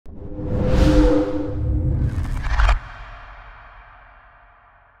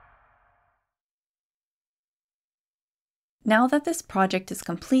Now that this project is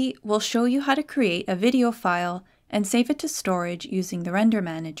complete, we'll show you how to create a video file and save it to storage using the Render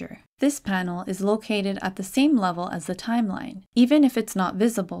Manager. This panel is located at the same level as the timeline. Even if it's not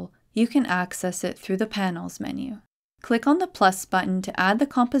visible, you can access it through the Panels menu. Click on the plus button to add the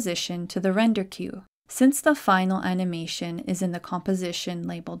composition to the render queue. Since the final animation is in the composition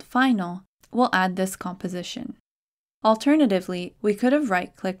labeled Final, we'll add this composition. Alternatively, we could have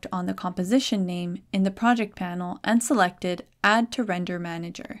right-clicked on the composition name in the project panel and selected Add to Render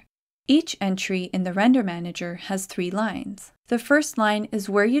Manager. Each entry in the Render Manager has 3 lines. The first line is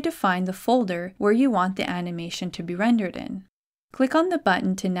where you define the folder where you want the animation to be rendered in. Click on the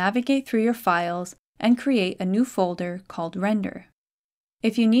button to navigate through your files and create a new folder called Render.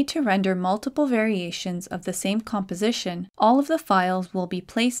 If you need to render multiple variations of the same composition, all of the files will be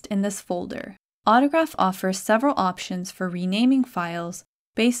placed in this folder. Autograph offers several options for renaming files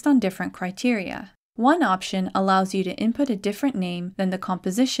based on different criteria. One option allows you to input a different name than the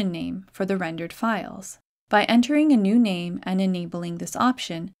composition name for the rendered files. By entering a new name and enabling this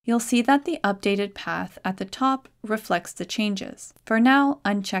option, you'll see that the updated path at the top reflects the changes. For now,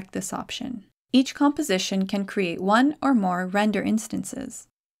 uncheck this option. Each composition can create 1 or more render instances.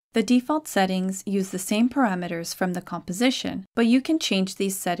 The default settings use the same parameters from the composition, but you can change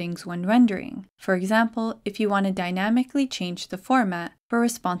these settings when rendering. For example, if you want to dynamically change the format for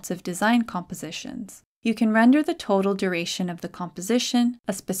responsive design compositions. You can render the total duration of the composition,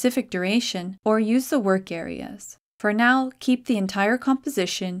 a specific duration, or use the work areas. For now, keep the entire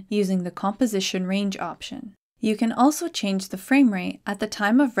composition using the composition range option. You can also change the frame rate at the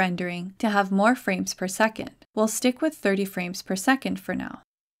time of rendering to have more frames per second. We'll stick with 30 frames per second for now.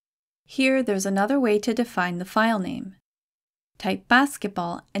 Here, there's another way to define the file name. Type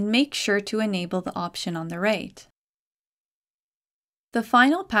basketball and make sure to enable the option on the right. The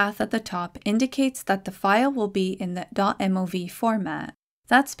final path at the top indicates that the file will be in the .mov format.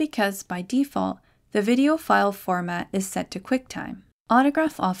 That's because, by default, the video file format is set to QuickTime.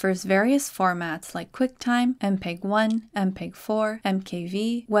 Autograph offers various formats like QuickTime, MPEG-1, MPEG-4,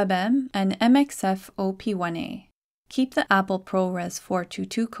 MKV, WebM, and MXF-OP1A. Keep the Apple ProRes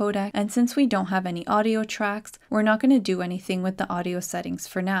 422 codec, and since we don't have any audio tracks, we're not going to do anything with the audio settings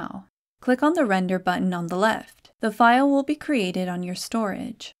for now. Click on the Render button on the left. The file will be created on your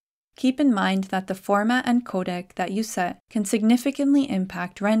storage. Keep in mind that the format and codec that you set can significantly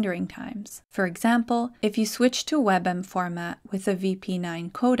impact rendering times. For example, if you switch to WebM format with a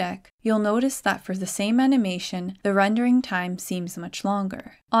VP9 codec, you'll notice that for the same animation, the rendering time seems much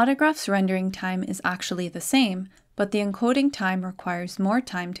longer. Autograph's rendering time is actually the same, but the encoding time requires more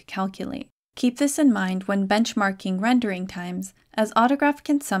time to calculate. Keep this in mind when benchmarking rendering times, as Autograph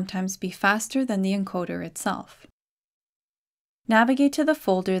can sometimes be faster than the encoder itself. Navigate to the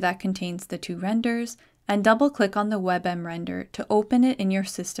folder that contains the 2 renders and double-click on the WebM render to open it in your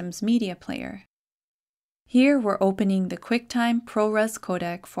system's media player. Here we're opening the QuickTime ProRes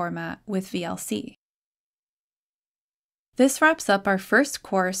codec format with VLC. This wraps up our first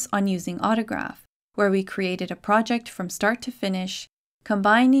course on using Autograph, where we created a project from start to finish,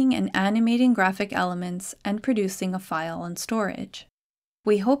 combining and animating graphic elements and producing a file on storage.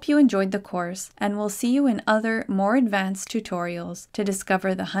 We hope you enjoyed the course, and we'll see you in other, more advanced tutorials to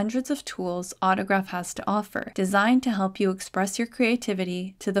discover the hundreds of tools Autograph has to offer, designed to help you express your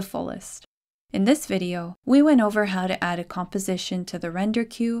creativity to the fullest. In this video, we went over how to add a composition to the render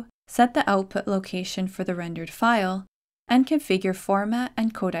queue, set the output location for the rendered file, and configure format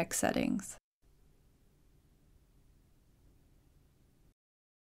and codec settings.